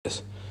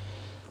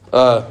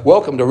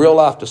Welcome to Real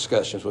Life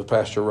Discussions with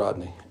Pastor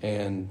Rodney.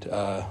 And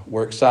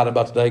we're excited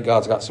about today.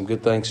 God's got some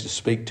good things to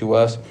speak to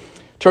us.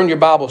 Turn your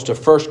Bibles to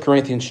 1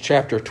 Corinthians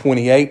chapter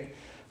 28.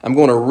 I'm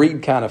going to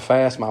read kind of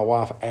fast. My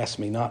wife asked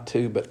me not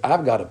to, but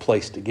I've got a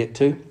place to get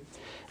to.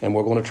 And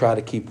we're going to try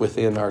to keep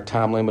within our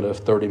time limit of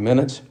 30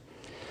 minutes.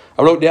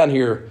 I wrote down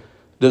here,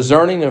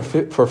 discerning and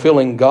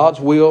fulfilling God's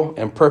will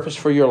and purpose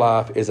for your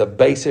life is a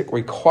basic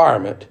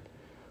requirement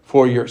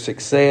for your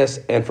success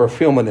and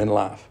fulfillment in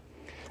life.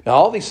 Now,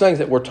 all these things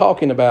that we're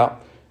talking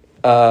about,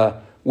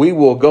 we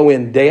will go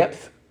in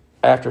depth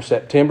after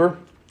September.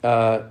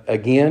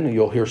 Again,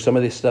 you'll hear some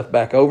of this stuff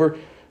back over,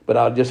 but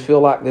I just feel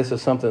like this is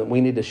something that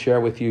we need to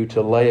share with you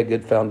to lay a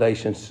good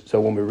foundation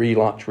so when we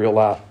relaunch Real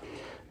Life,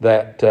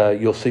 that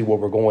you'll see where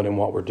we're going and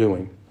what we're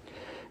doing.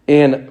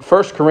 In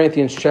 1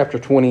 Corinthians chapter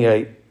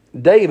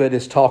 28, David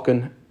is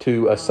talking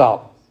to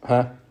Saul.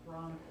 1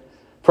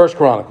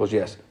 Chronicles,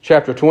 yes.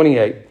 Chapter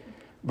 28,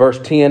 verse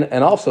 10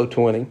 and also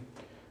 20.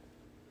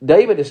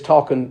 David is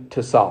talking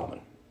to Solomon.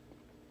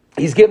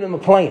 He's giving him a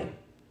plan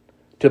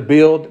to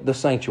build the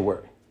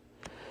sanctuary.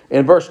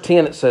 In verse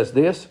 10 it says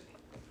this,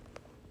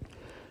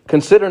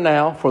 consider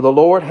now, for the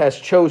Lord has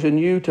chosen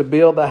you to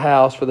build the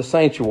house for the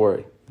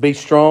sanctuary. Be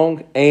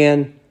strong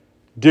and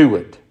do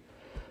it.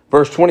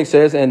 Verse 20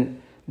 says,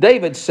 and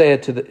David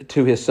said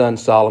to his son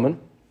Solomon,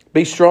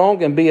 be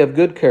strong and be of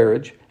good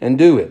courage and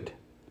do it.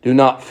 Do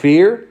not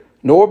fear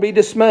nor be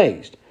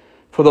dismayed,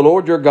 for the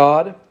Lord your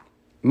God,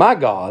 my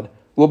God,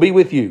 will be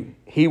with you.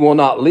 He will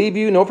not leave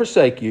you nor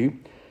forsake you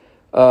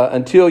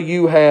until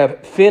you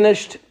have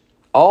finished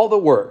all the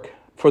work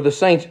for the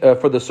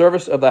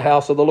service of the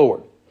house of the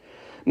Lord.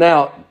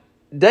 Now,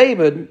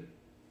 David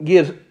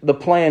gives the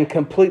plan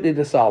completely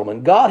to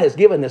Solomon. God has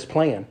given this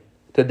plan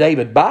to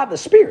David by the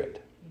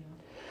Spirit.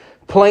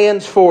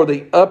 Plans for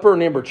the upper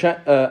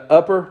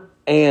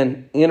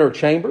and inner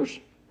chambers,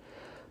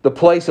 the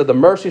place of the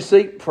mercy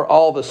seat for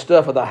all the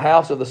stuff of the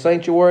house of the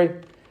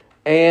sanctuary,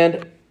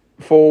 and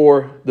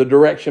for the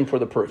direction for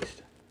the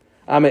priest.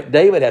 I mean,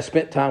 David has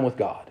spent time with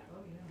God.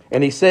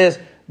 And he says,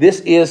 this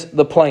is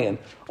the plan.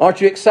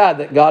 Aren't you excited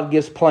that God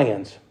gives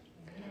plans?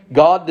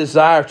 God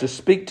desires to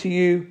speak to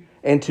you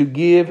and to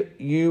give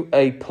you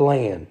a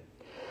plan.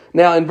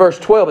 Now, in verse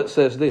 12, it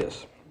says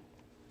this.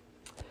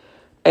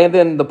 And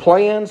then the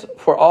plans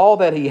for all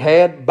that he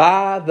had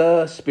by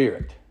the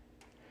Spirit.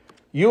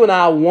 You and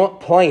I want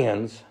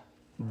plans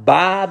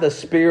by the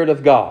Spirit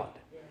of God.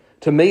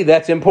 To me,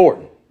 that's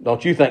important.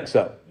 Don't you think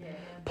so?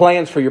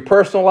 Plans for your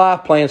personal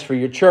life, plans for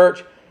your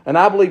church. And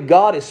I believe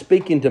God is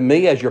speaking to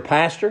me as your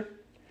pastor.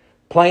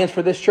 Plans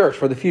for this church,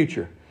 for the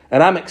future.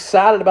 And I'm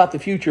excited about the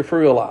future for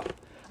Real Life.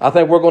 I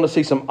think we're going to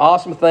see some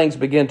awesome things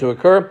begin to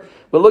occur.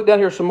 But look down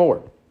here some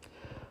more.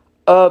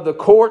 Of the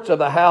courts of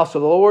the house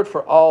of the Lord,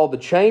 for all the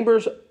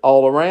chambers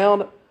all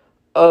around,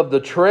 of the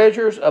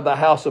treasures of the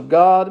house of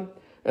God,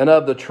 and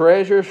of the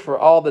treasures for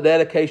all the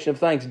dedication of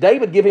things.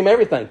 David gave him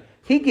everything.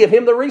 He gave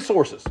him the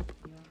resources.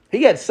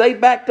 He had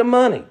saved back the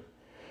money.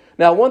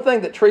 Now, one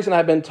thing that Teresa and I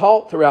have been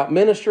taught throughout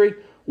ministry,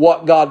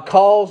 what God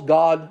calls,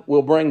 God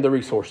will bring the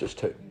resources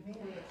to.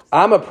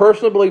 I'm a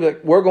personal believer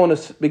that we're going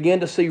to begin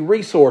to see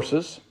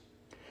resources.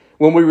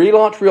 When we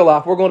relaunch Real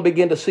Life, we're going to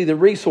begin to see the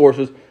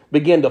resources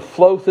begin to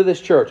flow through this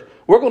church.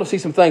 We're going to see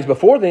some things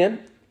before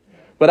then,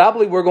 but I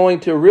believe we're going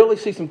to really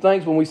see some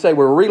things when we say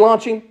we're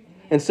relaunching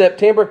in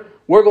September.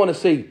 We're going to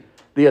see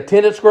the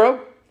attendance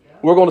grow.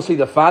 We're going to see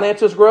the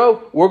finances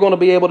grow. We're going to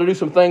be able to do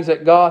some things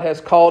that God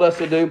has called us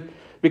to do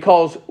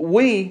because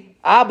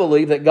I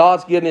believe that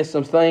God's given us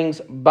some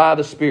things by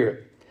the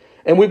Spirit.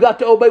 And we've got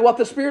to obey what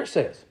the Spirit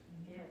says.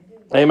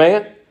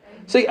 Amen?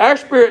 See, our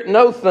spirit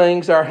knows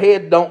things our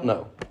head don't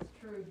know.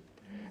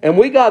 And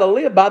we got to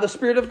live by the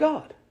Spirit of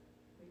God.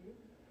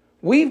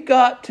 We've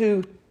got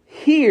to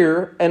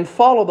hear and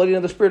follow the leading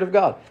of the Spirit of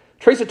God.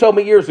 Teresa told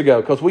me years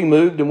ago, because we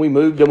moved and we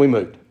moved and we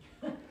moved.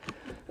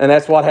 And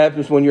that's what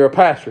happens when you're a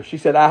pastor. She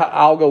said,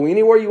 I'll go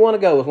anywhere you want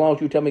to go as long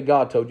as you tell me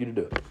God told you to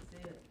do it.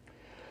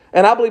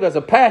 And I believe as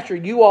a pastor,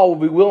 you all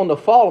will be willing to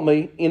follow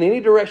me in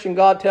any direction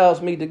God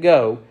tells me to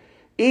go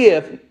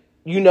if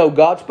you know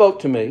God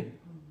spoke to me.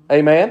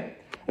 Amen?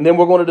 And then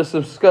we're going to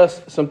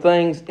discuss some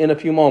things in a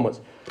few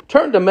moments.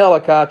 Turn to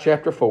Malachi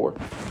chapter 4.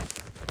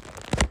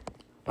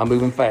 I'm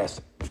moving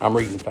fast. I'm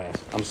reading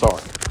fast. I'm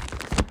sorry.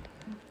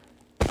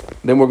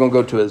 Then we're going to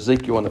go to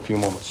Ezekiel in a few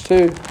moments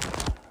too.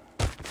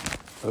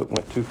 Oh, it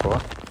went too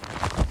far.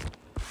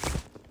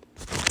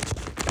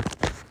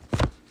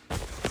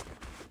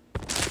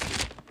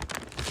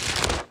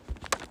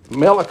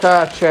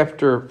 Malachi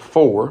chapter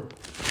 4.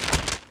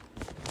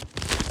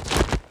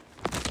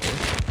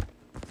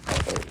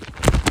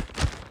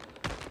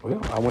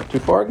 Well, I went too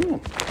far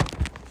again.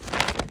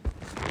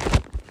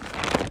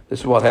 This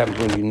is what happens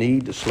when you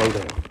need to slow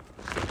down.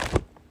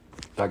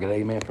 I get an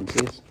amen from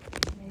sis?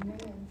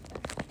 Amen.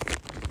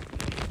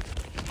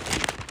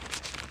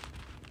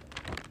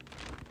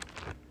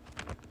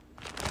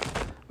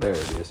 There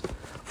it is.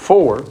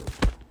 4,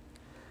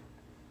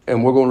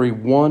 and we're going to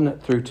read 1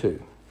 through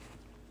 2.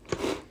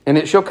 And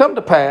it shall come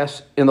to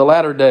pass in the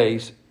latter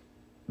days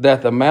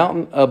that the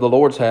mountain of the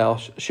Lord's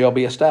house shall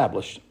be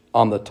established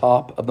on the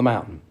top of the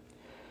mountain,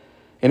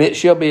 and it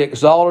shall be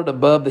exalted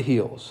above the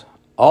hills.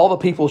 All the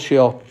people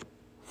shall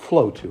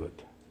flow to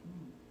it.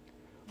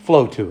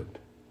 Flow to it.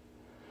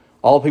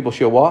 All the people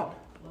shall what?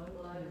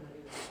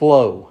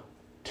 Flow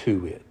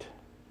to it.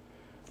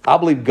 I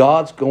believe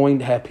God's going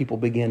to have people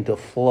begin to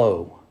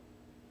flow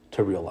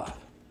to real life.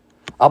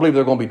 I believe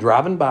they're going to be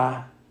driving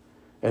by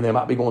and they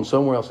might be going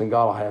somewhere else, and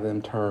God will have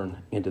them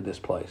turn into this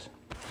place.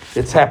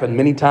 It's happened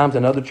many times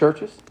in other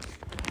churches,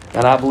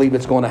 and I believe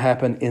it's going to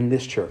happen in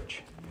this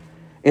church.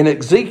 In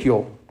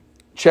Ezekiel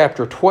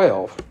chapter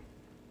 12,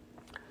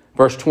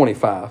 verse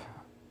 25,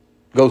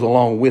 goes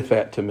along with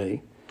that to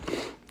me.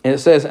 And it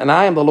says, "And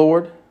I am the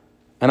Lord,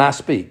 and I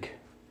speak,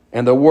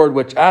 and the word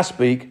which I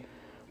speak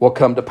will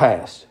come to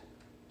pass.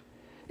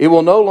 It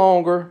will no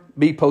longer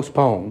be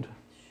postponed.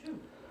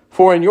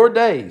 For in your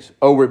days,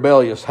 O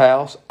rebellious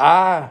house,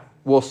 I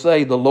will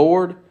say the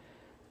word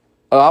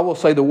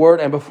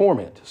and perform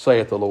it,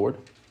 saith the Lord.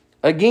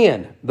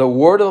 Again, the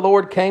word of the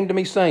Lord came to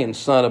me, saying,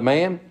 Son of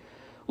man,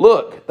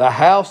 look, the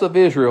house of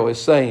Israel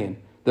is saying,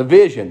 the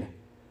vision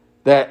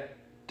that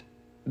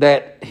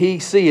he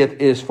seeth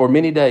is for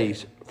many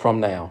days from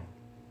now.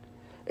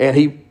 And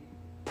he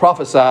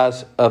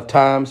prophesies of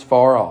times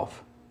far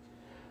off.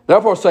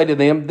 Therefore say to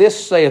them,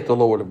 This saith the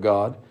Lord of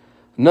God,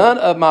 none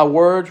of my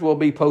words will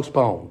be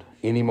postponed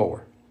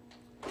anymore.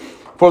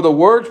 For the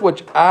words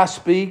which I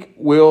speak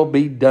will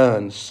be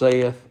done,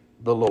 saith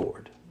the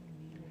Lord."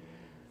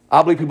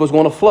 I believe people's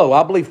going to flow.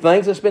 I believe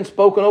things that's been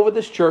spoken over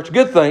this church,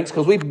 good things,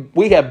 because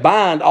we have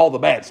bind all the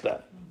bad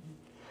stuff.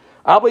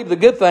 I believe the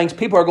good things,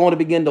 people are going to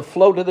begin to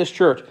flow to this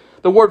church.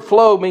 The word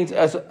flow means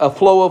as a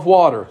flow of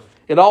water.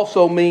 It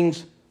also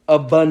means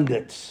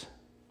abundance.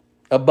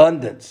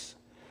 Abundance.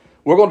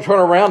 We're going to turn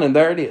around and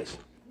there it is.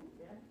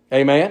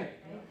 Amen.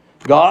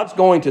 God's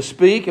going to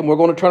speak and we're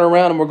going to turn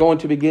around and we're going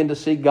to begin to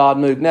see God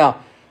move.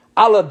 Now,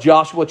 I love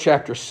Joshua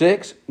chapter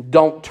 6.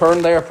 Don't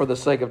turn there for the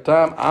sake of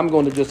time. I'm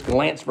going to just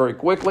glance very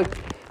quickly.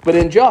 But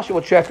in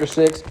Joshua chapter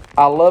 6,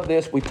 I love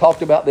this. We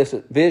talked about this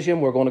at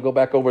Vision. We're going to go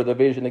back over the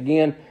Vision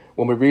again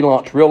when we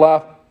relaunch Real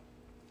Life.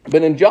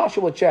 But in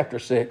Joshua chapter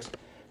 6,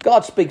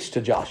 God speaks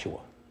to Joshua.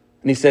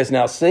 And he says,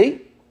 "Now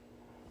see,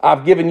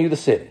 I've given you the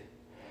city."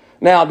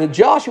 Now, did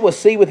Joshua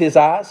see with his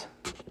eyes?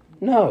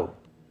 No.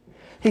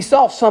 He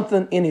saw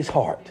something in his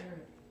heart.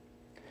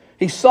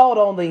 He saw it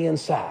on the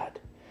inside.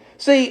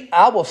 See,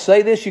 I will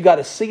say this, you got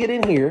to see it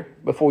in here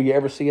before you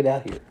ever see it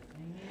out here.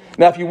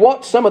 Now, if you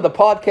watch some of the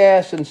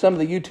podcasts and some of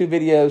the YouTube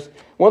videos,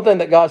 one thing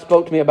that God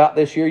spoke to me about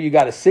this year, you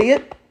got to see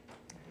it,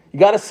 you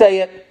got to say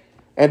it,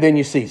 and then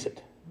you seize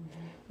it.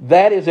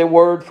 That is a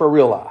word for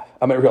real life.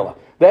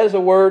 That is a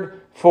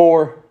word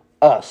for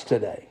us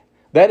today.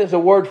 That is a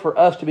word for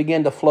us to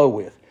begin to flow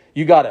with.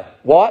 You got to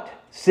what?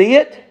 See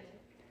it,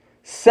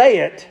 say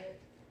it,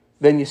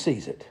 then you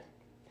seize it.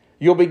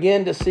 You'll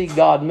begin to see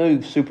God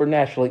move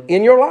supernaturally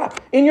in your life,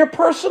 in your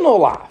personal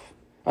life.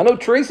 I know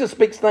Teresa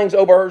speaks things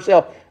over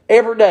herself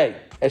every day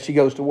as she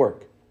goes to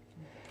work.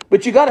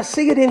 But you got to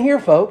see it in here,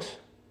 folks.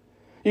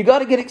 You got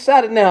to get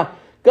excited. Now,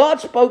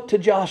 God spoke to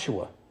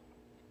Joshua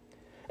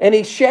and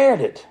he shared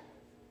it.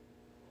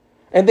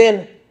 And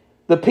then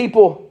the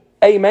people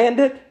amened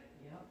it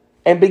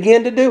and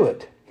began to do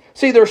it.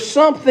 See, there's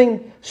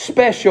something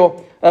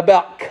special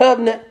about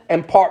covenant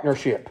and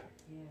partnership.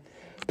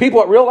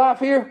 People at Real Life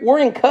here, we're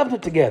in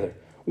covenant together.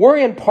 We're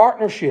in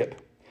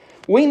partnership.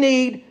 We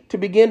need to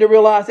begin to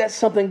realize that's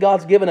something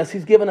God's given us.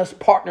 He's given us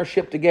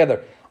partnership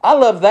together. I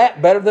love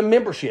that better than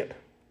membership.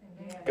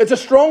 It's a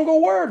stronger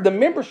word than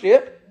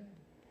membership.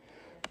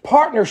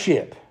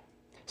 Partnership.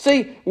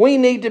 See, we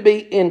need to be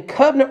in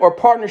covenant or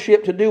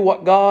partnership to do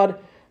what God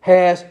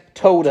has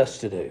told us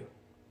to do.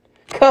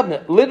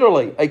 Covenant,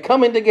 literally, a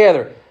coming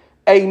together,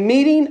 a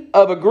meeting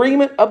of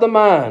agreement of the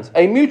minds,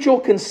 a mutual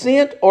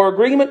consent or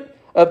agreement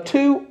of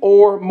two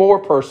or more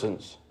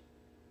persons,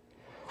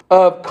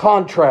 of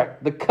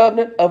contract, the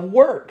covenant of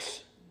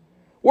works.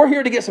 We're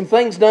here to get some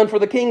things done for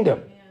the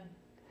kingdom.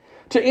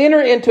 To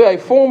enter into a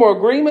formal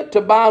agreement,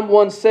 to bind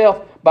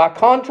oneself by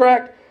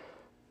contract,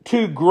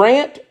 to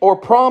grant or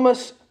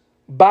promise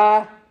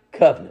by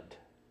covenant.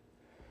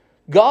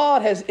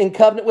 God has in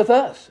covenant with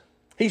us.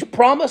 He's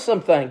promised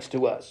some things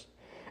to us.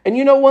 And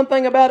you know one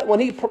thing about it, when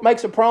He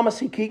makes a promise,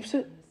 He keeps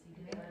it.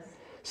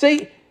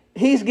 See,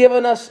 He's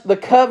given us the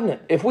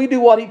covenant. If we do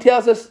what He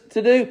tells us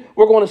to do,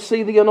 we're going to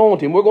see the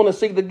anointing. We're going to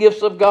see the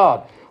gifts of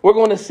God. We're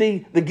going to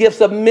see the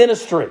gifts of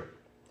ministry.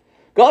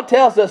 God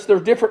tells us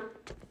there's different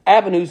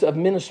avenues of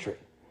ministry.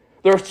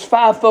 There's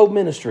fivefold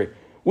ministry.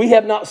 We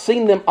have not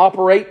seen them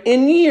operate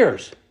in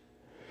years.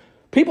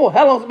 People,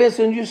 how long has it been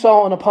since you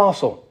saw an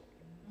apostle?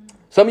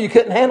 Some of you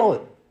couldn't handle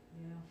it.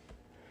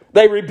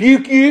 They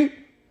rebuke you.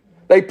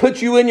 They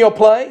put you in your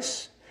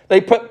place. They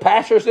put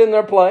pastors in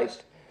their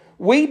place.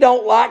 We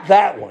don't like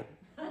that one.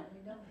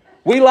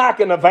 We like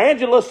an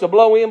evangelist to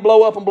blow in,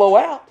 blow up, and blow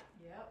out.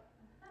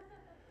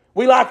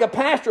 We like a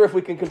pastor if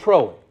we can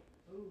control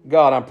it.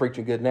 God, I'm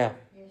preaching good now.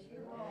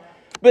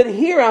 But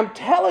here I'm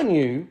telling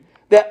you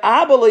that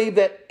I believe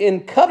that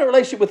in covenant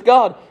relationship with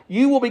God,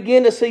 you will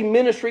begin to see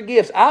ministry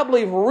gifts. I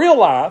believe real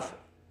life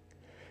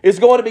is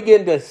going to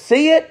begin to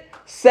see it,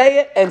 say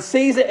it, and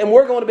seize it, and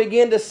we're going to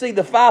begin to see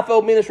the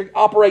fivefold ministry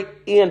operate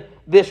in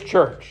this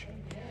church.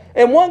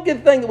 And one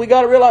good thing that we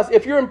got to realize,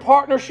 if you're in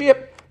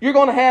partnership, you're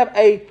going to have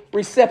a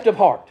receptive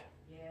heart.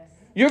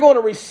 You're going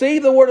to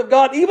receive the Word of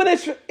God, even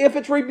if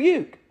it's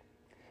rebuke.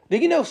 Do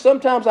you know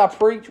sometimes I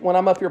preach when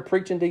I'm up here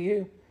preaching to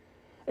you,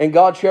 and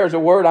God shares a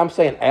word, I'm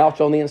saying ouch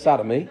on the inside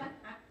of me?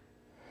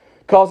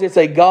 Because it's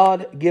a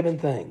God-given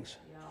thing.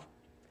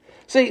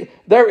 See,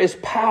 there is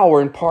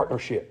power in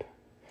partnership.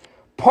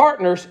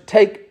 Partners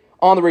take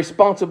on the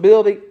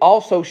responsibility,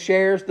 also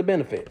shares the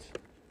benefits.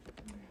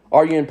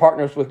 Are you in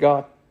partners with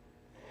God?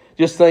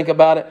 Just think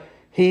about it.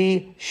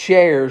 He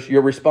shares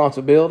your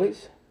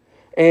responsibilities,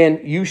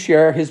 and you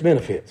share His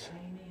benefits.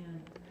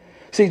 Amen.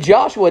 See,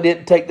 Joshua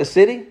didn't take the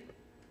city.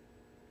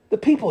 The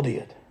people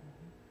did.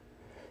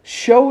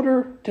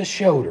 Shoulder to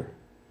shoulder.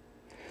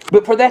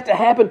 But for that to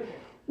happen,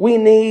 we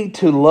need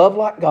to love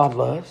like God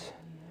loves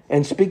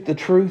and speak the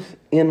truth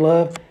in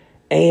love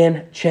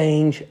and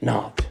change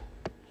not.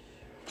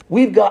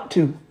 We've got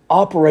to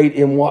operate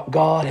in what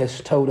God has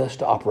told us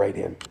to operate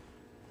in.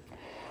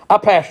 I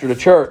pastored a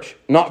church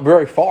not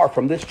very far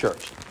from this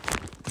church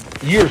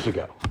years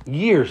ago.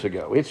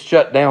 It's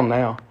shut down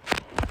now.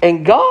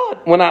 And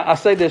God, when I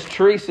say this,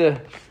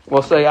 Teresa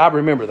will say, I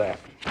remember that.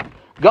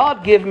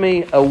 God gave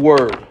me a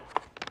word.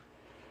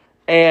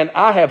 And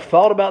I have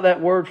thought about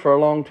that word for a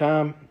long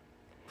time.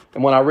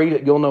 And when I read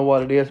it, you'll know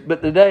what it is.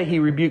 But today, He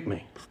rebuked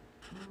me.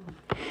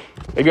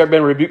 Have you ever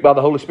been rebuked by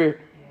the Holy Spirit?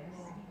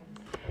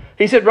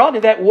 He said, Rodney,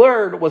 that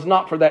word was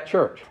not for that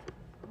church.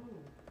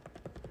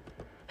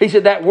 He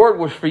said, that word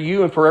was for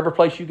you and for every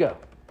place you go.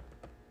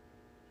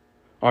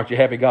 Aren't you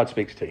happy God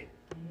speaks to you?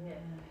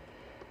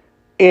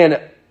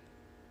 In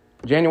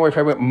January,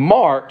 February,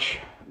 March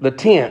the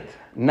 10th,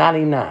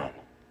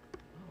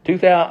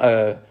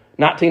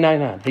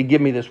 1999, He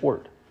gave me this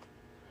word.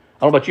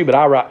 I don't know about you, but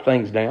I write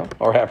things down,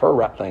 or have her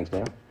write things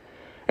down.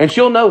 And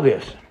she'll know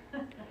this.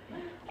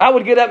 I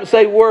would get up and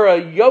say, we're a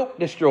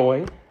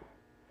yoke-destroying,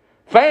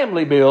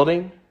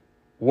 family-building,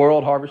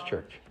 World Harvest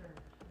Church.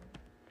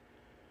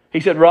 He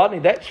said, Rodney,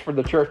 that's for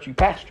the church you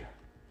pastor.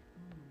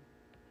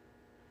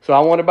 So I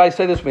want everybody to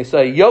say this with me.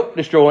 Say,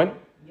 yoke-destroying,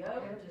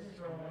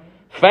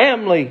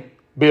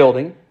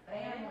 family-building,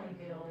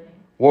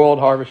 World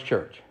Harvest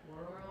Church.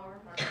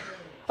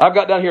 I've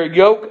got down here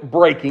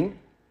yoke-breaking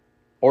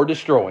or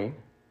destroying,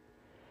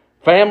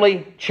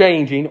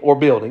 family-changing or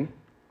building,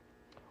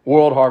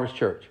 World Harvest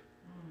Church.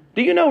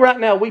 Do you know right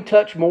now we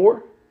touch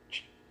more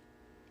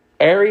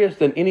areas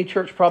than any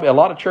church, probably a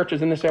lot of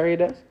churches in this area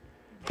does,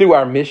 through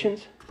our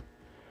missions,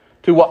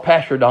 through what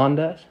Pastor Don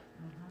does?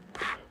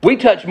 We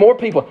touch more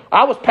people.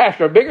 I was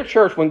pastor of a bigger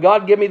church when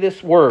God gave me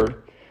this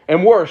word,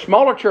 and we're a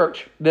smaller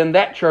church than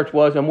that church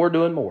was, and we're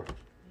doing more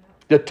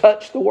to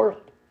touch the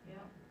world.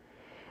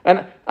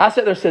 And I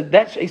sat there and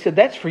said, He said,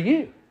 that's for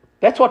you.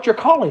 That's what your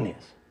calling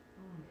is.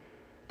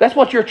 That's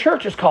what your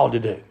church is called to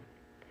do.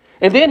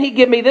 And then He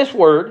gave me this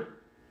word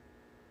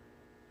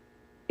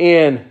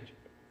in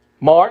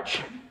March,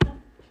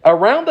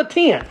 around the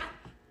 10th,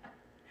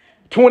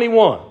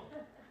 21.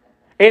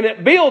 And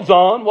it builds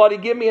on what He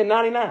gave me in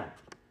 99.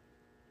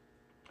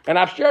 And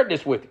I've shared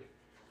this with you.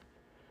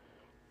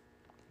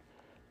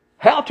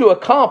 How to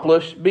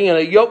accomplish being a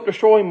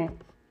yoke-destroying,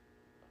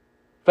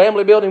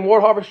 family-building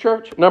World Harvest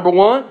Church. Number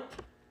one,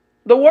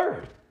 the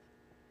Word.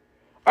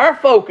 Our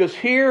focus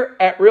here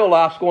at Real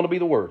Life is going to be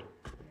the Word.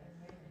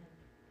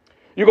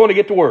 You're going to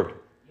get the Word.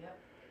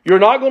 You're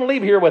not going to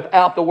leave here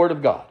without the Word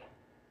of God.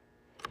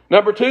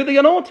 Number two, the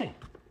anointing.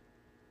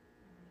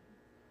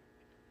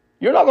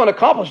 You're not going to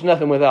accomplish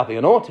nothing without the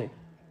anointing.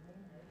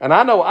 And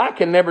I know I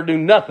can never do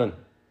nothing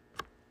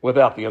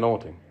without the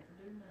anointing.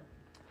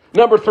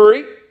 Number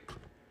three,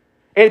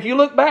 and if you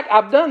look back,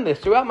 I've done this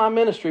throughout my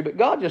ministry, but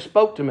God just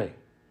spoke to me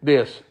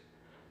this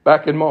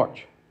back in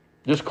March,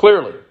 just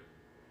clearly.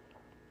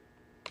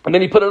 And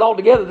then He put it all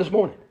together this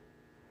morning.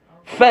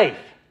 Faith.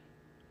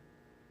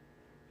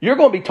 You're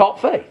going to be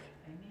taught faith.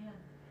 Amen.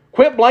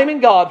 Quit blaming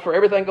God for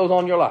everything that goes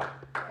on in your life.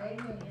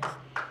 Amen.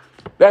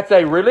 That's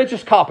a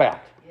religious cop-out.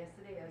 Yes,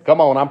 it is.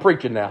 Come on, I'm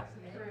preaching now.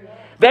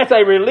 That's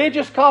a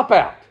religious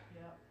cop-out.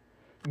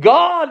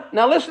 God,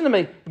 now listen to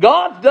me,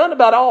 God's done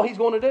about all He's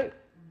going to do.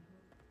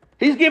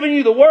 He's giving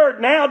you the word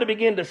now to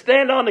begin to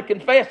stand on, to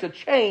confess, to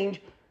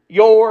change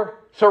your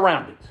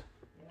surroundings.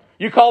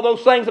 You call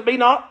those things that be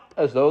not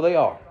as though they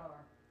are.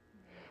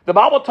 The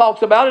Bible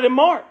talks about it in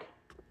Mark.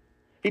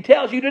 He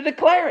tells you to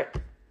declare it.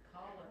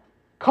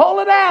 Call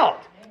it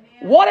out.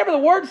 Whatever the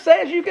word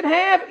says you can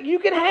have, you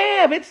can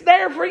have. It's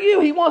there for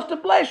you. He wants to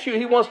bless you.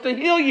 He wants to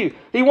heal you.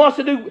 He wants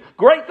to do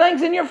great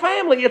things in your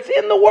family. It's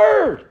in the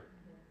word.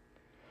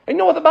 And you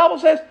know what the Bible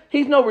says?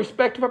 He's no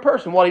respecter of a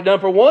person. What He done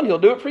for one, He'll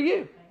do it for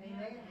you.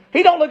 Amen.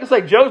 He don't look and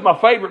say, Joe's my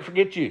favorite,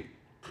 forget you.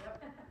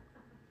 Yep.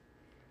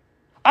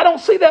 I don't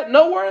see that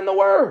nowhere in the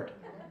Word.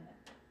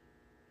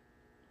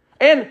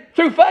 And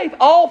through faith,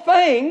 all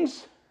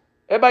things,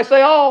 everybody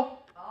say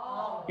all.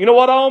 You know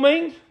what all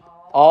means?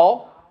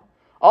 All.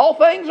 All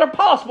things are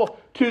possible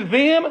to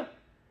them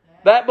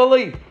that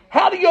believe.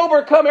 How do you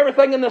overcome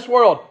everything in this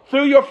world?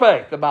 Through your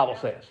faith, the Bible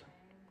says.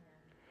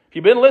 If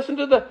you've been listening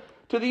to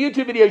the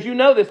YouTube videos, you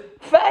know this.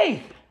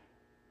 Faith.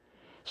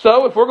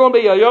 So if we're going to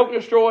be a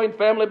yoke-destroying,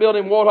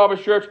 family-building, World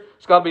Harvest Church,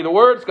 it's got to be the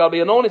Word, it's got to be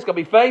anointing, it's got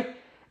to be faith.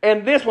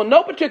 And this one,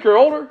 no particular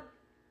order.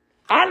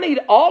 I need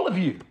all of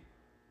you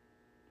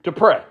to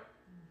pray.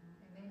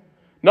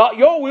 Not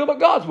your will, but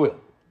God's will.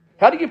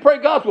 How do you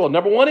pray God's will?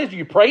 Number one is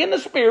you pray in the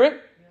Spirit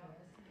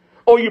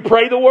or you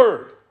pray the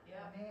Word.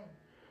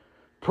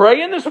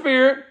 Pray in the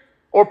Spirit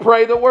or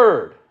pray the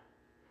Word.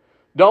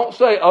 Don't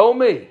say, oh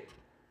me.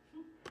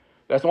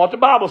 That's not what the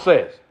Bible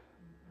says.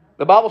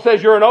 The Bible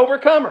says you're an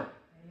overcomer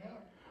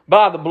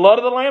by the blood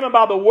of the Lamb and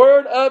by the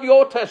word of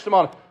your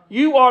testimony.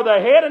 You are the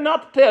head and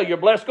not the tail. You're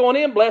blessed going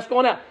in, blessed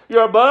going out.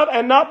 You're above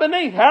and not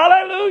beneath.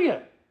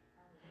 Hallelujah.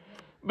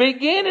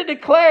 Begin to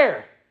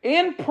declare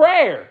in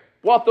prayer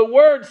what the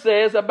Word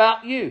says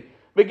about you.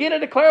 Begin to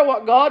declare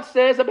what God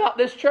says about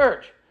this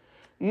church.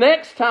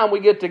 Next time we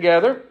get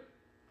together,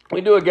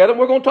 we're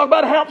going to talk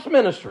about helps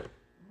ministry.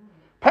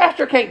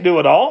 Pastor can't do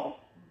it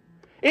all.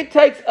 It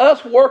takes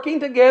us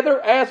working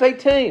together as a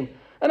team.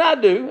 And I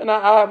do. And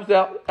I was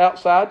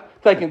outside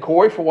thanking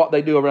Corey for what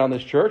they do around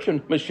this church.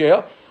 And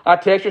Michelle, I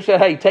texted her, said,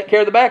 hey, take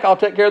care of the back. I'll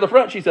take care of the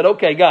front. She said,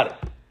 okay, got it.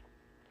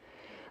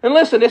 And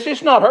listen, it's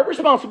just not her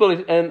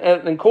responsibility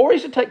and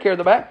Corey's to take care of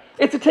the back.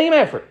 It's a team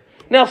effort.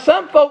 Now,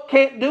 some folk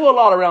can't do a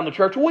lot around the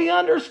church. We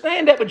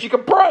understand that, but you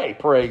can pray.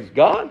 Praise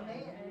God.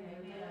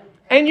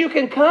 And you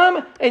can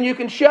come and you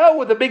can show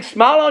with a big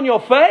smile on your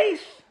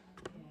face,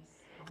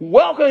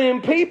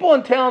 welcoming people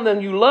and telling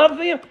them you love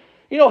them.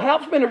 You know,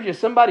 helps ministry is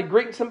somebody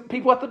greeting some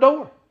people at the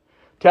door.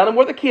 Telling them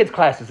where the kids'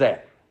 class is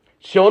at.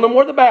 Showing them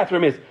where the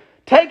bathroom is.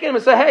 Taking them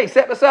and say, hey,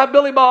 sit beside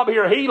Billy Bob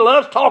here. He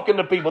loves talking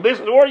to people. This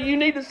is where you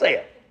need to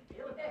sit.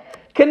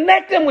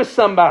 Connect them with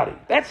somebody.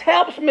 That's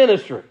helps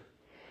ministry.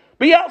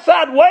 Be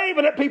outside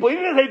waving at people.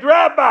 Even if they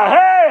drive by,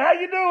 hey, how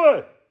you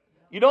doing?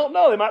 You don't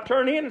know. They might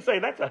turn in and say,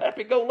 that's a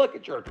happy-go-lucky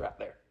church right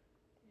there.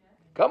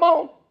 Come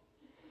on.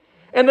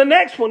 And the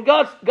next one,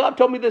 God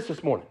told me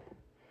this morning.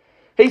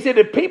 He said,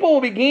 if people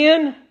will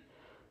begin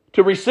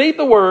to receive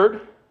the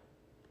Word,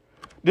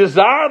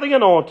 desire the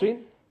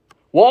anointing,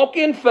 walk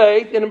in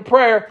faith and in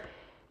prayer,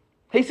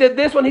 he said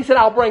this one, he said,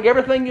 I'll bring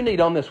everything you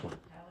need on this one.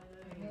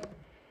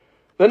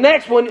 The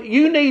next one,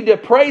 you need to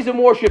praise and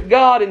worship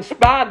God in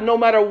spite no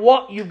matter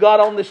what you've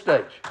got on this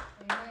stage.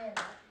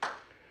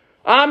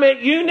 I mean,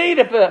 you need,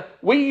 if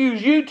we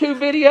use YouTube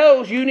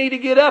videos, you need to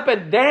get up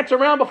and dance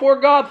around before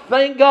God,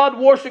 thank God,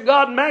 worship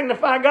God,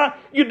 magnify God.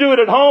 You do it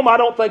at home. I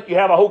don't think you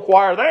have a whole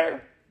choir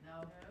there.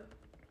 No.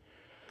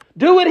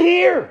 Do it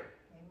here.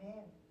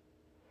 Amen.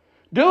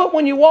 Do it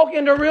when you walk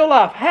into real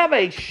life. Have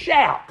a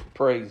shout,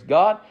 praise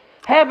God.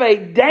 Have a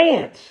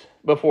dance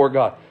before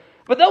God.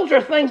 But those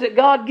are things that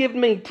God gave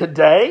me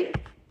today.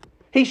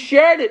 He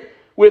shared it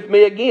with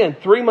me again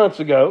 3 months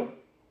ago,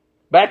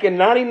 back in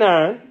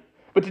 99.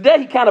 But today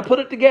he kind of put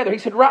it together. He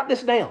said, write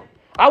this down.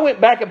 I went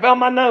back and found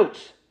my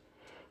notes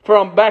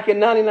from back in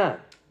 99.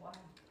 Wow.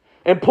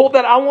 And pulled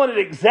that. I wanted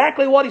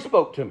exactly what he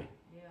spoke to me.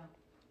 Yeah.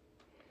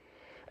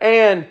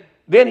 And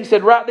then he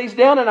said, write these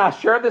down. And I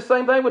shared the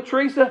same thing with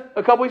Teresa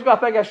a couple weeks ago. I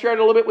think I shared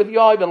it a little bit with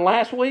y'all even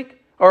last week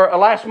or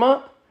last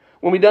month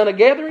when we done a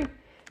gathering.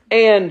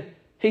 And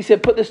he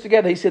said, put this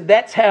together. He said,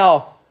 that's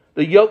how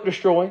the yoke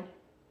destroying,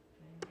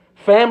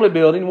 family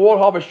building, World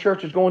Harvest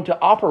Church is going to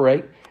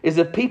operate, is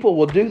if people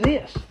will do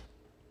this.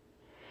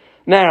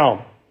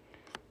 Now,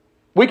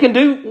 we can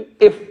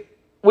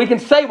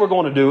say we're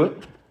going to do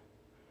it,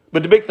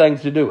 but the big thing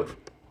is to do it.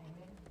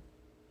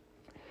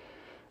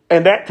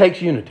 And that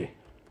takes unity.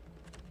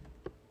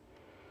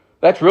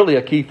 That's really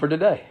a key for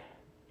today.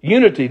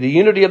 Unity, the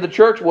unity of the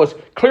church was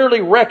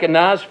clearly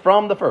recognized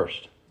from the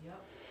first.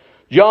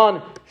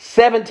 John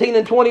 17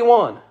 and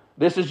 21,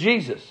 this is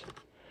Jesus.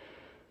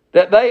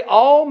 That they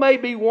all may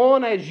be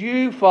one as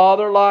you,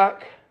 Father,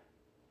 like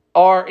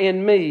are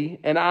in me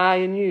and I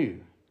in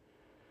you.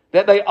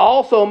 That they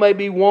also may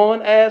be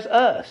one as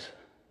us.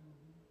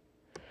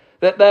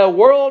 That the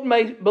world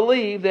may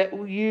believe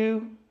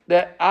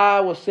that I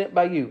was sent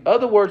by you.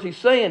 Other words, he's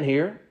saying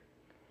here,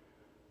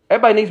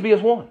 everybody needs to be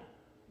as one.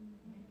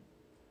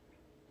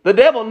 The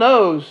devil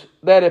knows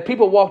that if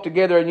people walk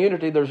together in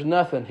unity, there's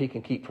nothing he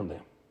can keep from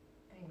them.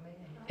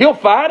 He'll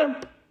fight them.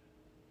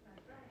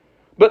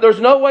 But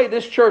there's no way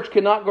this church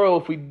cannot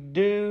grow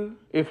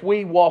if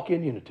we walk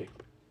in unity.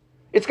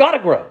 It's got to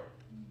grow.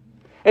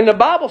 And the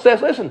Bible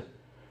says, listen,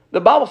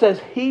 the Bible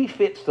says he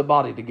fits the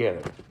body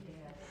together.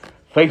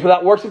 Faith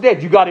without works is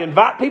dead. You've got to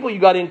invite people.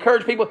 You've got to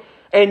encourage people.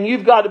 And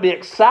you've got to be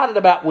excited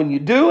about when you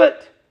do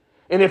it.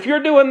 And if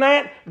you're doing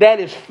that, that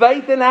is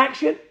faith in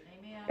action.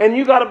 Amen. And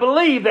you've got to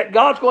believe that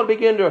God's going to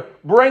begin to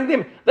bring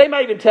them. They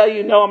may even tell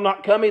you, no, I'm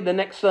not coming. The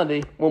next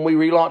Sunday when we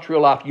relaunch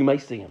Real Life, you may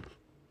see them.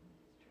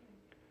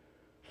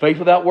 Faith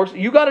without works.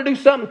 You've got to do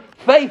something.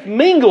 Faith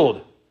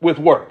mingled with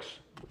works.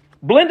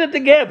 Blended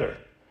together.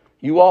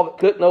 You all that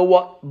couldn't know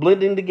what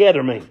blending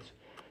together means.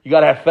 You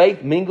got to have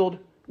faith mingled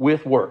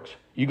with works.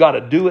 You got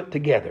to do it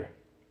together.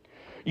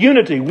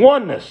 Unity,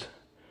 oneness,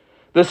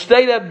 the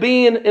state of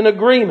being in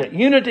agreement,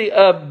 unity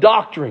of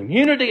doctrine,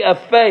 unity of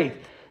faith,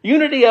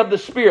 unity of the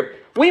Spirit.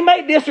 We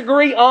may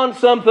disagree on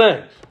some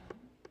things,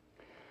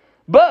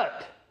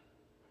 but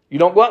you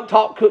don't go out and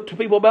talk to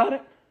people about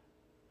it.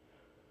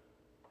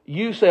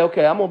 You say,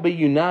 okay, I'm going to be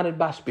united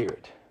by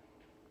Spirit.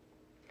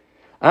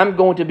 I'm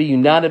going to be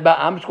united by,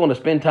 I'm just going to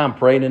spend time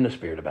praying in the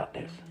Spirit about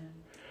this.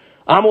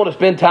 I'm going to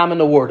spend time in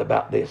the Word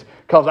about this.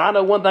 Because I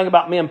know one thing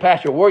about me and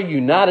Pastor, we're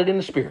united in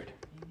the Spirit.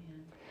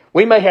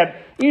 We may have,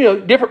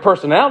 different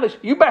personalities.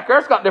 You back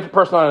there's got different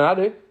personality than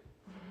I do.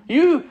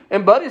 You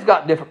and Buddy's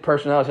got different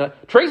personalities.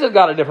 Teresa's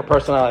got a different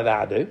personality than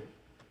I do.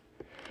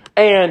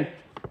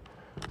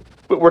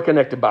 But we're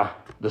connected by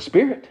the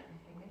Spirit.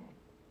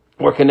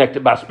 We're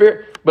connected by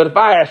Spirit. But if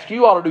I ask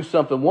you all to do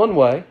something one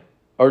way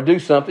or do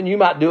something, you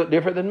might do it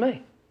different than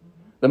me.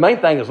 The main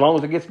thing is as long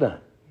as it gets done.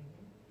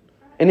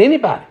 And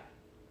anybody.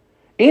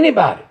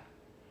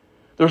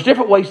 There's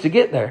different ways to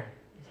get there.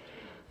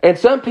 And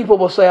some people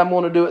will say, I'm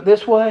going to do it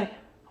this way.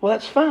 Well,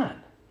 that's fine.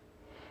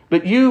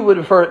 But you would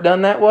prefer it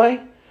done that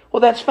way? Well,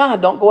 that's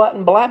fine. Don't go out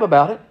and blab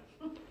about it.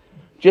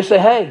 Just say,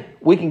 hey,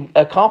 we can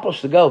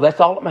accomplish the goal.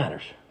 That's all that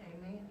matters.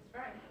 Amen.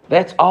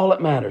 That's all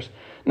that matters.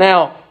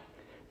 Now,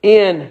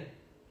 in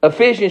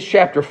Ephesians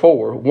chapter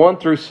 4, 1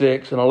 through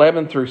 6 and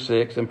 11 through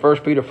 6, and 1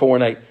 Peter 4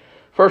 and 8.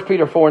 1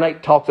 Peter 4 and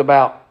 8 talks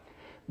about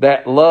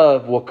that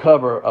love will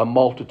cover a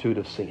multitude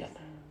of sin.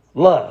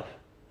 Love.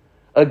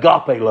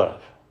 Agape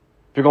love.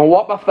 If you're going to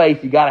walk by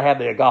faith, you got to have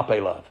the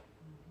agape love.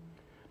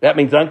 That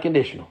means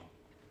unconditional.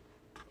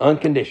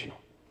 Unconditional.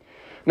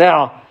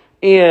 Now,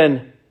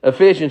 in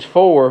Ephesians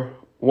 4,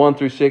 1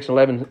 through 6,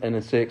 11 and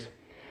then 6,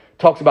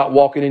 talks about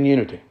walking in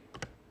unity.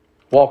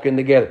 Walking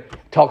together.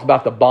 It talks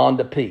about the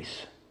bond of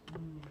peace.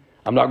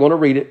 I'm not going to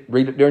read it.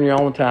 Read it during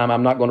your own time.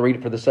 I'm not going to read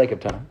it for the sake of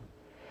time.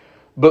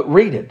 But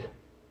read it.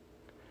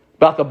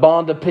 About the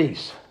bond of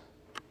peace.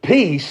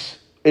 Peace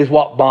is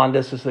what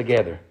bonds us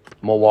together.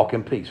 I'm going to walk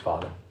in peace,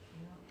 Father.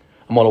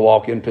 I'm going to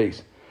walk in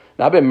peace.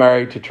 Now, I've been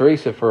married to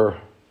Teresa for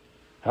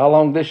how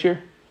long this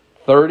year?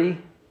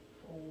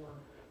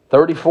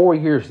 34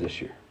 years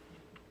this year.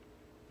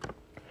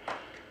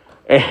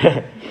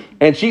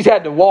 And she's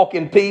had to walk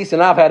in peace,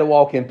 and I've had to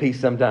walk in peace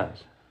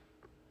sometimes.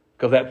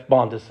 Because that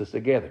bonds us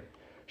together.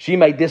 She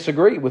may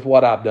disagree with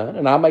what I've done,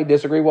 and I may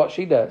disagree with what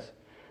she does.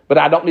 But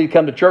I don't need to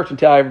come to church and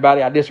tell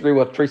everybody I disagree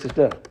with what Teresa's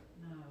done. No.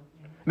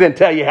 Then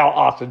tell you how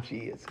awesome she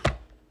is.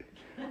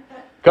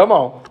 Come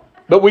on.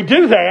 But we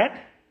do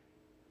that.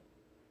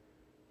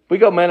 We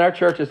go, man, our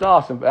church is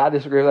awesome, but I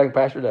disagree with everything the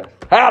pastor does.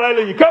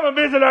 Hallelujah. Come and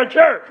visit our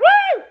church.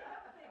 Woo!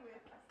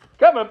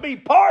 Come and be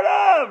part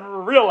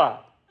of real life.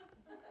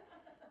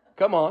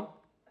 Come on.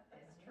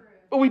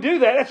 But we do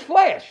that. That's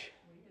flesh.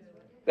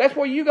 That's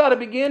where you got to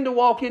begin to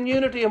walk in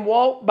unity and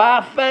walk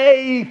by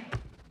faith.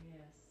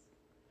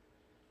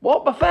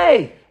 Walk by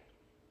faith.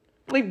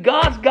 Believe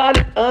God's got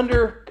it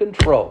under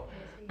control.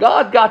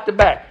 God's got the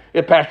back.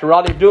 If Pastor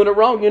Rodney's doing it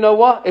wrong, you know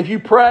what? If you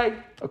pray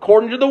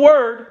according to the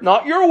Word,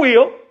 not your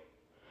will,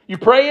 you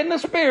pray in the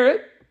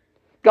Spirit,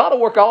 God will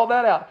work all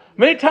that out.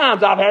 Many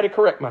times I've had to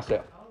correct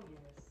myself.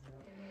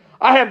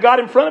 I have got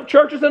in front of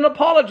churches and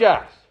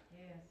apologized.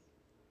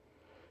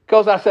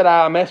 Because I said,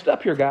 I messed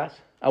up here, guys.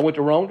 I went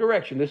the wrong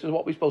direction. This is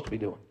what we're supposed to be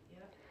doing.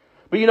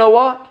 But you know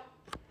what?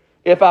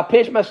 If I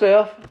pinch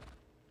myself,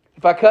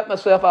 if I cut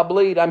myself, I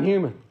bleed. I'm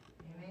human.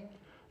 Amen.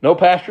 No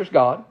pastor's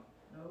God.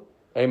 Nope.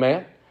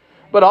 Amen.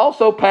 But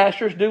also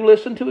pastors do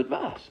listen to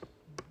advice.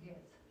 Yes.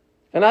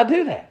 And I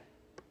do that.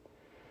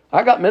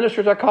 I got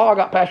ministers I call. I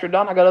got Pastor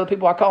Don. I got other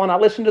people I call, and I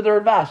listen to their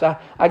advice.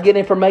 I get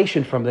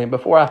information from them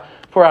before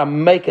I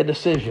make a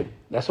decision.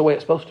 That's the way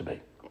it's supposed to be.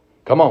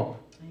 Come on.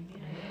 Amen.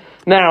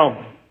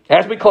 Now,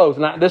 as we close,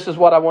 and this is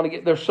what I want to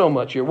get. There's so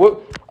much here.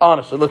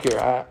 Honestly, look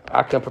here.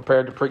 I come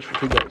prepared to preach for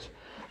 2 days.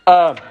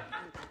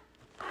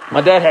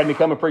 My dad had me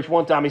come and preach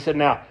one time. He said,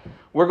 now,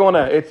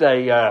 it's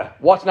a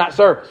watch night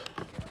service.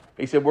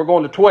 He said, we're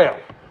going to 12.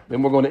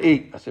 Then we're going to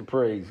eat. I said,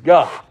 praise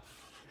God.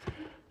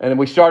 And then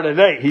we started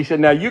at 8. He said,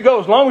 now, you go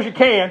as long as you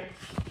can,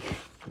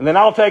 and then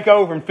I'll take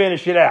over and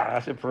finish it out. I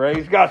said,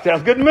 praise God.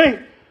 Sounds good to me.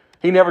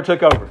 He never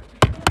took over.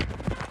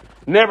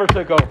 Never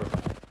took over.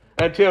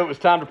 Until it was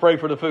time to pray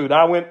for the food.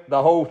 I went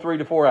the whole 3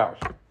 to 4 hours.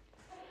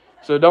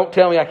 So don't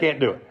tell me I can't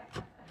do it.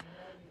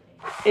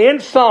 In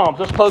Psalms,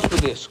 let's close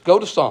with this. Go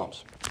to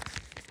Psalms.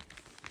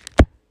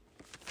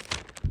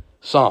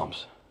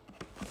 Psalms.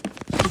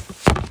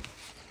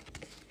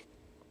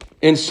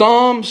 In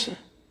Psalms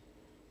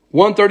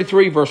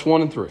 133, verse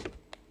 1 and 3.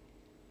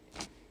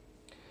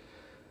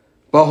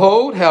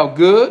 Behold how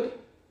good,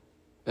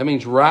 that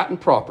means right and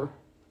proper.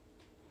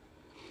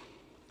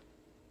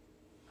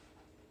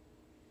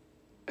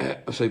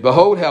 Let's see,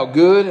 behold how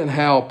good and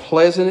how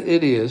pleasant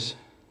it is,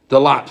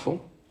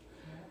 delightful,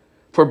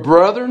 for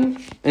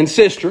brethren and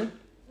sister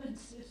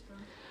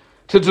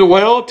to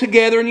dwell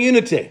together in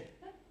unity.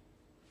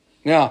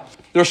 Now,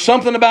 there's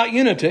something about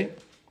unity.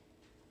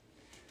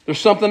 There's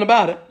something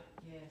about it.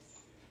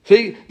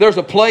 See, there's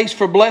a place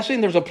for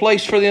blessing, there's a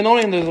place for the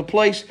anointing, there's a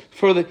place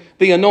for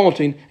the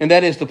anointing, and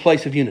that is the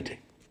place of unity.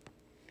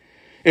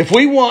 If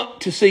we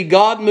want to see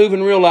God move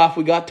in real life,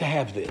 we got to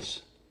have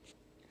this.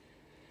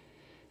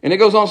 And it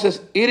goes on and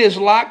says, it is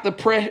like the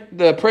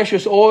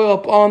precious oil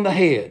upon the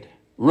head,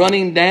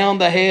 running down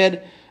the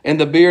head and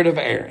the beard of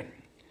Aaron.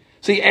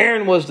 See,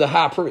 Aaron was the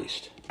high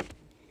priest.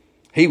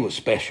 He was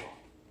special.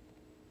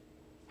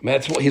 I mean,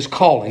 that's what his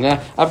calling.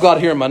 I've got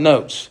it here in my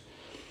notes.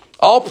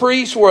 All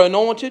priests were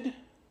anointed,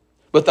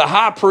 but the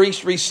high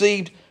priest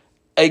received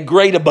a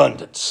great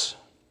abundance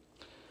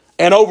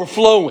and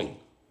overflowing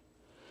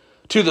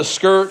to the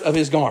skirt of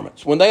his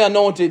garments. When they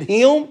anointed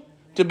him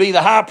to be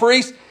the high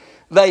priest,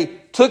 they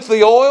took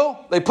the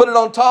oil, they put it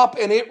on top,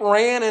 and it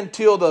ran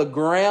until the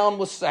ground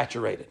was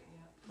saturated.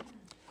 I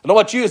don't know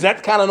about you, is that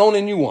the kind of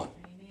anointing you want?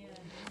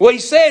 Well, he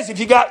says if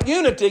you got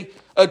unity,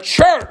 a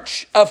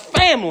church, a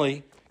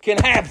family can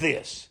have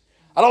this.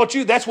 I don't know about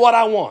you, that's what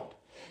I want.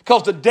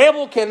 Because the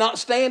devil cannot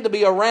stand to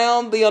be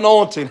around the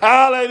anointing.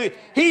 Hallelujah.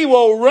 He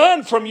will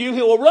run from you.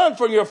 He will run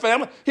from your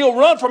family. He'll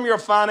run from your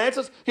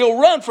finances. He'll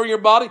run from your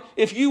body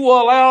if you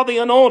will allow the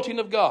anointing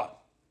of God.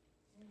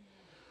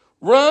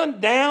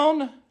 Run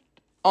down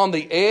on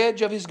the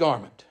edge of his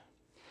garment.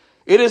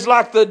 It is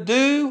like the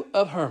dew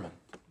of Hermon.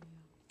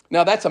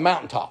 Now that's a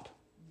mountaintop.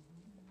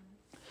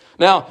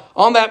 Now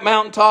on that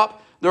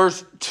mountaintop,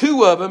 there's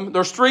two of them.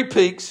 There's 3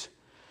 peaks,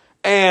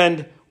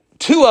 and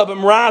 2 of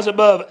them rise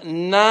above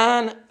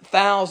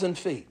 9,000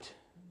 feet.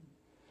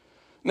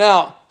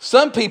 Now,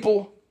 some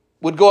people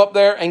would go up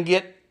there and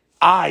get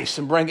ice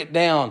and bring it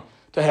down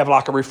to have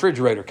like a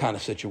refrigerator kind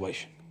of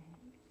situation.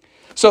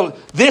 So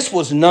this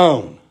was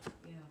known.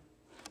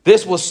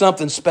 This was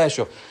something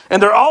special.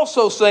 And they're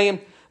also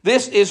saying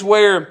this is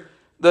where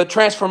the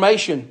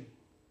transformation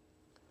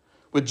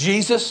with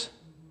Jesus,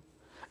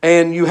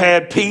 and you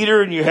had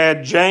Peter and you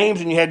had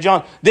James and you had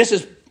John. This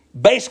is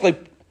basically,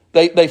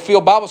 they feel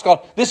Bible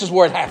scholars, this is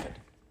where it happened.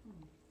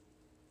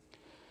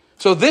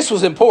 So this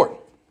was important.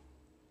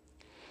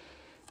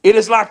 It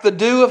is like the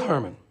dew of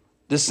Hermon,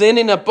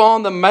 descending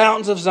upon the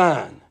mountains of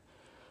Zion.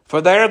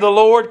 For there the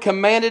Lord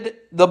commanded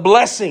the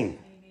blessing,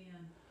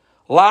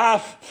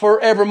 life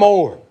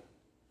forevermore.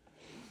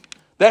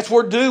 That's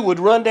where dew would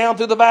run down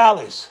through the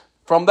valleys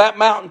from that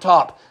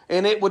mountaintop,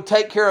 and it would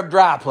take care of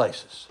dry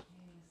places.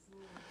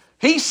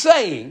 He's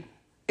saying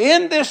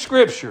in this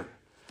scripture,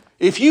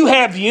 if you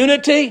have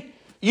unity,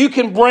 you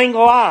can bring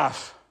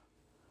life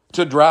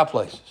to dry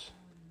places.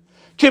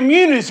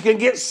 Communities can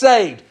get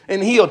saved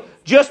and healed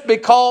just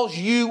because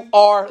you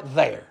are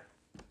there.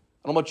 I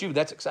don't know about you, but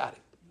that's exciting.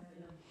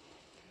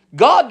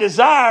 God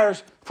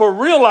desires for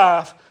real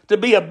life to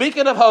be a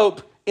beacon of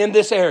hope in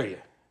this area.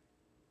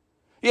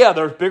 Yeah,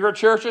 there's bigger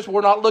churches.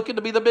 We're not looking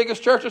to be the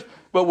biggest churches,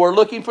 but we're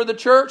looking for the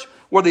church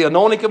where the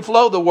anointing can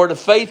flow, the word of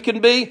faith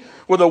can be,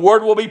 where the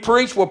word will be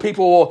preached, where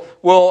people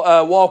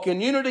will walk in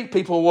unity,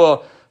 people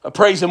will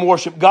praise and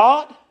worship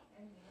God.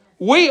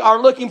 We are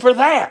looking for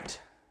that.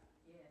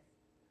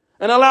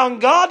 And allowing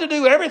God to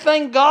do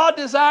everything God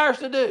desires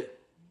to do.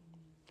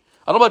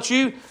 I don't know about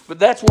you, but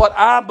that's what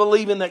I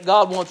believe in that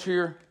God wants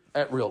here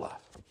at Real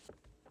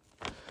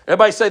Life.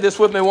 Everybody say this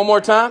with me one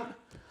more time.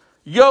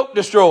 Yoke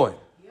destroying.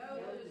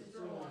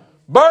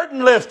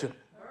 Burden lifting.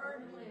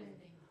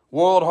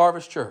 World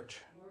Harvest Church.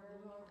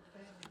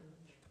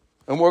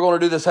 And we're going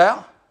to do this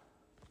how?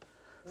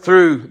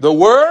 Through the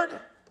Word.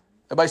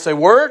 Everybody say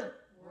Word.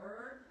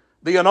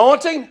 The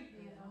anointing.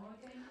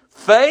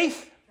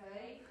 Faith.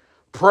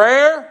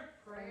 Prayer.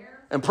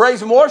 And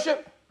praise and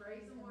worship.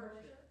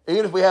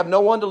 Even if we have no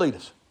one to lead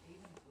us.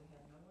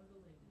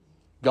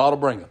 God will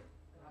bring them.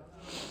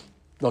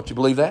 Don't you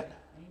believe that?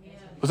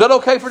 Was that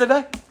okay for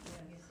today?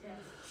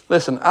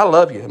 Listen, I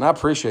love you and I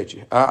appreciate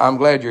you. I'm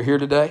glad you're here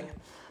today.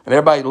 And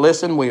everybody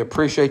listen, we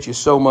appreciate you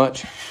so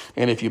much.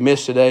 And if you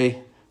missed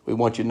today, we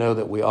want you to know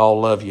that we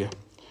all love you.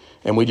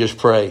 And we just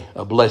pray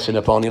a blessing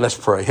upon you. Let's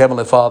pray.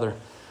 Heavenly Father,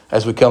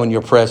 as we come in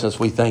your presence,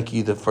 we thank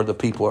you for the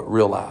people at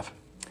Real Life.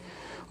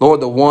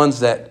 Lord, the ones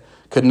that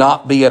could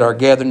not be at our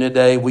gathering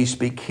today, we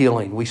speak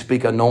healing, we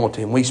speak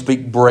anointing, we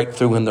speak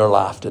breakthrough in their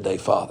life today,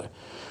 Father.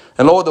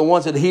 And Lord, the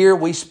ones that hear,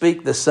 we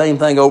speak the same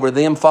thing over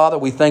them, Father.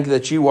 We thank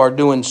that you are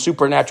doing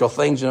supernatural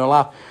things in their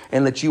life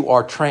and that you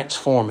are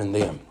transforming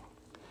them.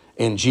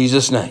 In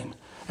Jesus' name.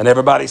 And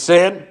everybody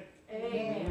said...